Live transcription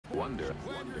Wonder.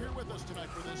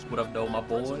 What up, though, my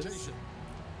boys?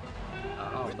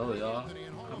 I don't know, y'all.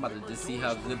 I'm about to just see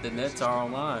how good the Nets are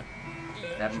online.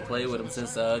 I haven't played with them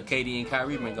since KD and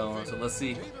Kyrie been gone, so let's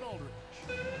see.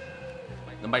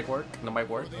 The mic work? The mic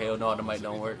work? Hell no, the mic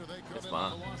don't work. It's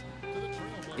fine.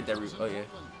 Get that roof. Oh yeah,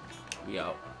 we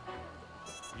out.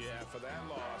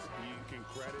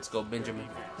 Let's go, Benjamin.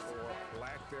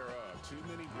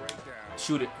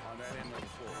 Shoot it.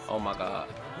 Oh my God.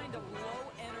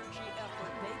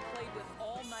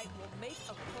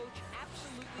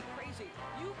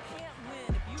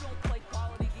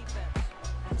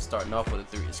 Starting off with a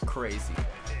 3 is crazy.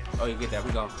 Oh, you get that?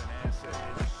 We go.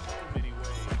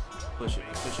 Push it,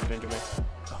 Benjamin.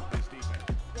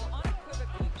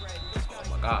 Oh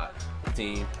my God,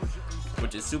 team,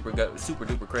 which is super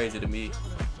duper crazy to me.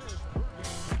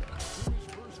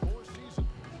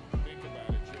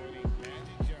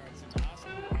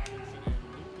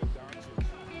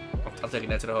 I'm taking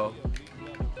that to the hole.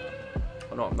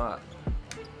 Oh no, I'm not.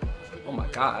 Oh my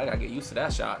God, I gotta get used to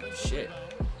that shot. Shit.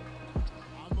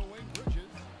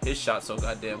 His shot's so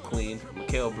goddamn clean.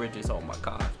 Mikal Bridges, oh my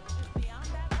God.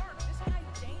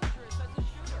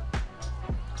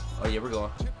 Oh yeah, we're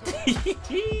going.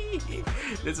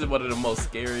 This is one of the most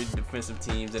scary defensive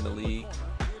teams in the league.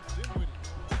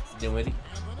 Dinwiddie.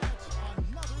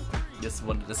 This is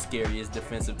one of the scariest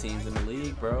defensive teams in the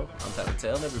league, bro. I'm trying to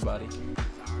tell everybody.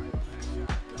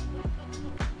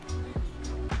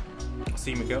 I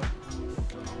see you, Mikal.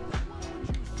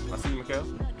 I see you, Mikal.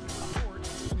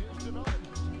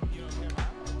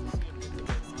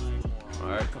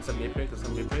 Alright, come send me a pick,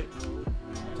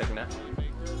 Taking that.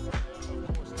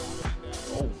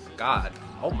 Oh God.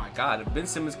 Oh my God. If Ben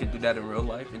Simmons could do that in real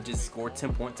life and just score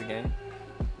 10 points a game,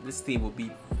 this team would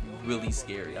be really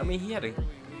scary. I mean,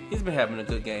 he's been having a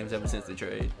good games ever since the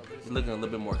trade. He's looking a little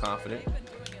bit more confident.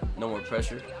 No more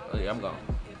pressure. Oh yeah, I'm gone.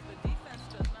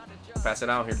 Pass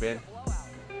it out here, Ben.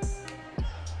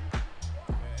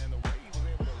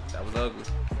 That was ugly.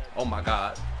 Oh my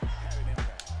God.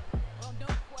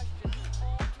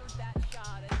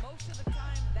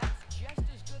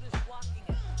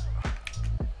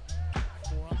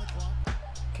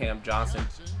 Cam Johnson.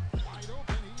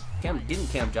 Getting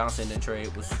Cam Johnson in the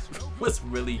trade was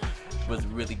really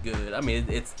good. I mean,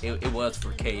 it was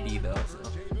for KD though. So,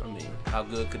 I mean, how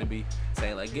good could it be?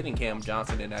 Saying like getting Cam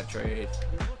Johnson in that trade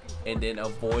and then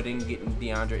avoiding getting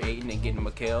DeAndre Ayton and getting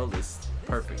Mikal is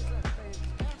perfect.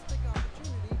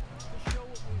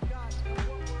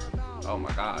 Oh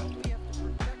my God.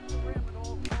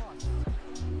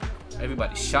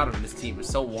 Everybody's shot on this team is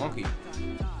so wonky.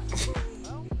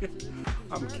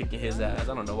 I'm kicking his ass.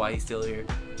 I don't know why he's still here.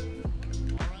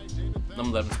 I'm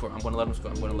gonna let him score. I'm gonna let him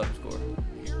score.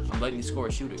 I'm letting you score.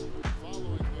 Shoot it.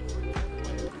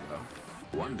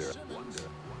 Wonder.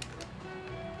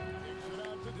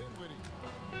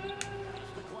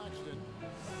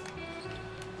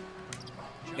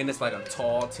 And it's like a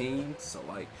tall team, so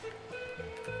like.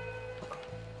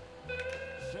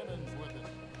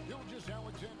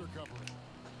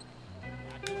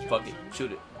 Fuck it.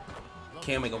 Shoot it.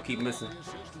 Cam ain't gonna keep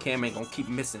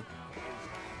missing.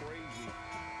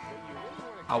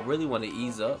 I really want to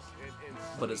ease up,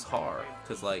 but it's hard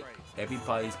because like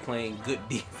everybody's playing good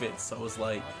defense, so it's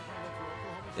like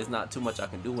it's not too much I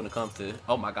can do when it comes to.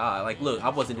 Oh my God! Like, look, I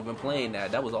wasn't even playing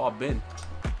that. That was all Ben.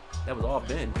 I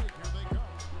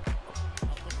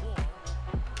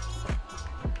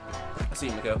see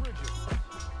you, Mikal.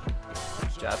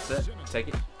 Jab set. Take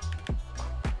it.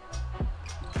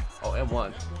 Oh, and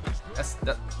one. That's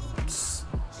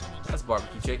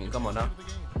barbecue chicken. Come on now.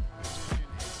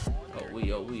 Oh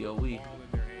we.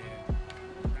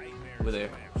 We're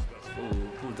there. Ooh,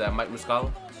 who's that? Mike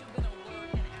Muscala?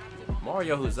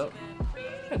 Mario, who's up?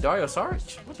 Yeah, Dario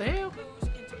Saric? What the hell?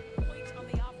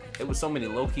 There was so many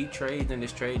low-key trades in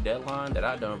this trade deadline that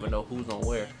I don't even know who's on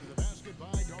where.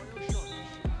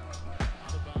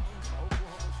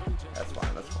 That's fine.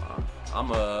 I'm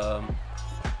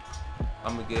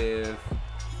gonna give.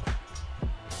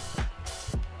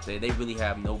 They really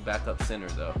have no backup center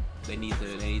though. They need to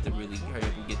really hurry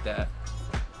up and get that.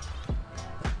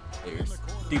 Players,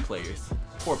 3 players,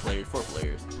 4 players,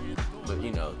 but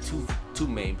you know, two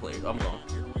main players. I'm gone.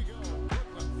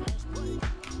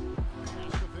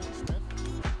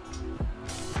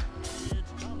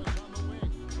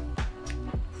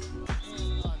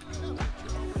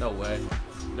 No way.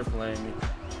 They're playing me.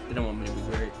 They don't want me to be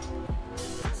great.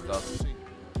 Let's go.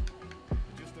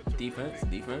 Defense.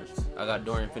 I got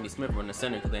Dorian Finney-Smith running the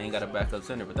center because they ain't got a backup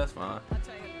center, but that's fine.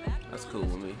 That's cool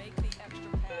with me.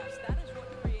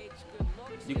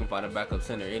 You can find a backup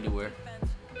center anywhere.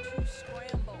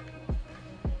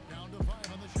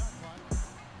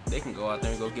 they can go out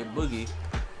there and go get Boogie.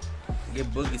 Get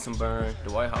Boogie some burn.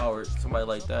 Dwight Howard, somebody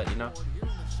like that, you know?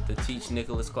 To teach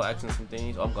Nicholas Claxton some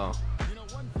things. Oh, I'm gone.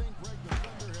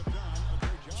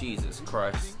 Jesus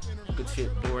Christ. Good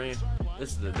shit, Dorian.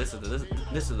 This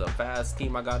is a fast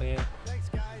team I got in.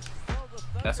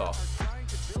 That's all.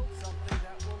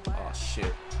 Oh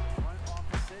shit.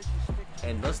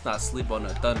 And let's not sleep on the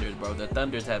Thunders, bro. The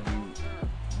Thunders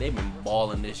they've been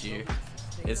balling this year.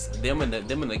 It's them and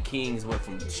the Kings went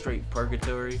from straight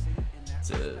purgatory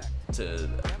to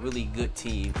really good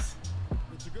teams.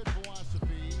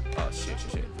 Oh shit.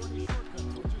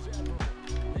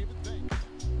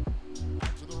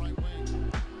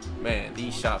 Man,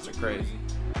 these shots are crazy.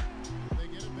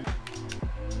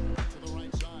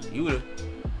 Yuta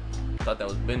thought that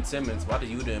was Ben Simmons. Why did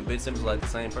Yuta and Ben Simmons like the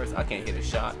same person? I can't hit a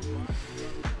shot.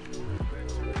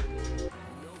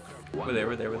 We're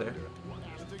there.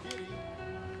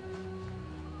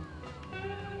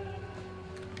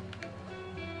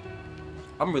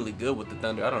 I'm really good with the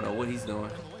Thunder. I don't know what he's doing.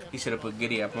 He should have put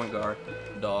Giddey at point guard.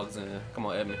 Dogs in. Come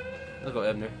on, Edmund. Let's go,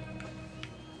 Ebner.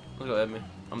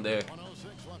 I'm there.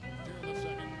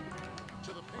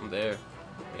 I'm there.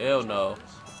 Hell no.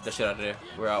 Get that shit out of there.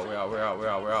 We're out. Well,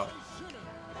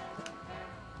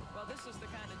 this is the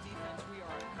kind of defense we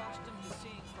are accustomed to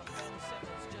seeing from Ben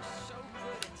Simmons. Just so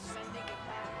good at sending it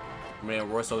back. Man,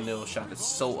 Royce O'Neal shot is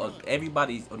so ugly.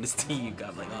 Everybody on this team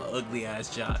got like an ugly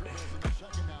ass shot.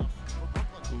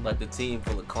 Like the team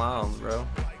full of clowns, bro.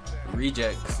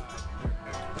 Rejects.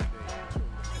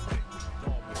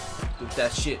 Do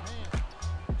that shit.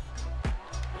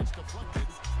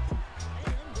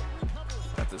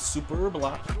 That's a super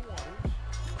block.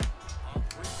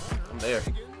 I'm there.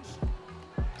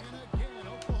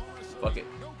 Fuck it.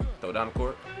 Throw down the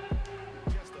court.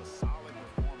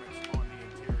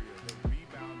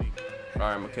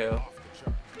 Alright, Mikhail.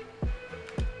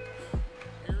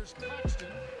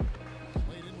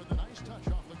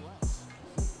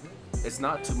 It's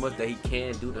not too much that he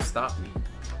can do to stop me.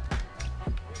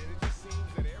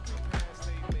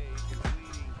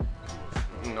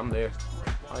 I'm there.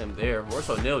 I am there. Royce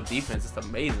O'Neal defense is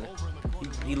amazing.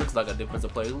 He looks like a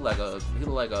defensive player. He look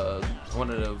like a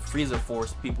one of the Freezer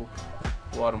Force people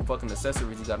with all them fucking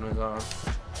accessories he got on his arm.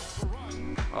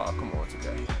 Oh, come on,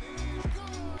 okay.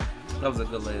 That was a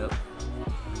good layup.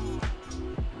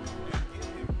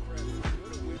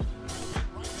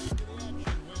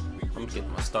 I'm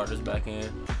getting my starters back in.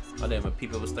 I didn't even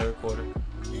peep it was third quarter.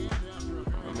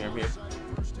 I'm here.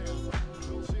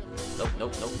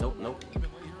 Nope.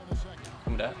 Give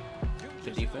me that.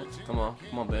 Good defense. Come on,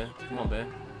 Ben.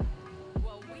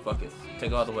 Fuck it.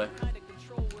 Take it all the way.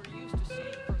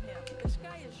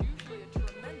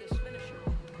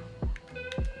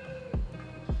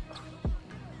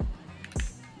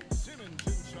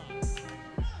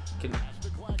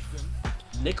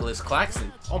 Nicholas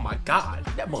Claxton. Oh my god,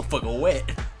 that motherfucker wet.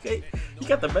 Okay, he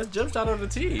got the best jump shot on the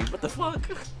team. What the fuck?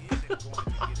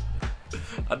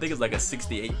 I think it's like a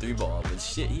 68 3 ball, but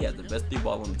shit, he had the best 3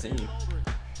 ball on the team.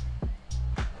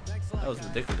 That was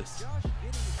ridiculous.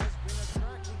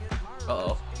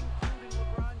 Uh-oh.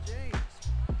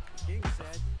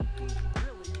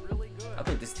 I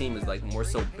think this team is like more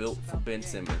so built for Ben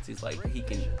Simmons. He's like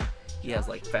he has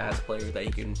like fast players that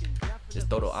he can just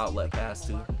throw the outlet pass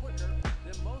to.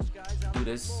 Do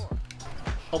this.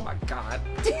 Oh my god.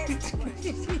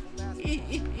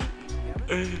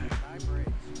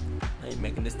 I ain't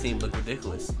making this team look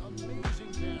ridiculous.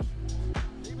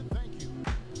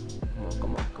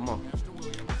 Come on.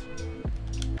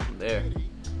 I'm there.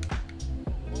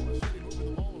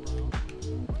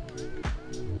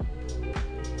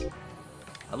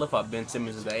 I love how Ben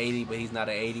Simmons is an 80, but he's not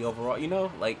an 80 overall. You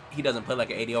know, like he doesn't play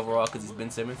like an 80 overall because he's Ben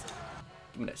Simmons.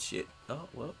 Give me that shit. Oh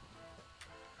well.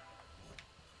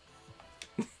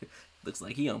 Looks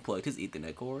like he unplugged his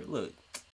Ethernet cord. Look.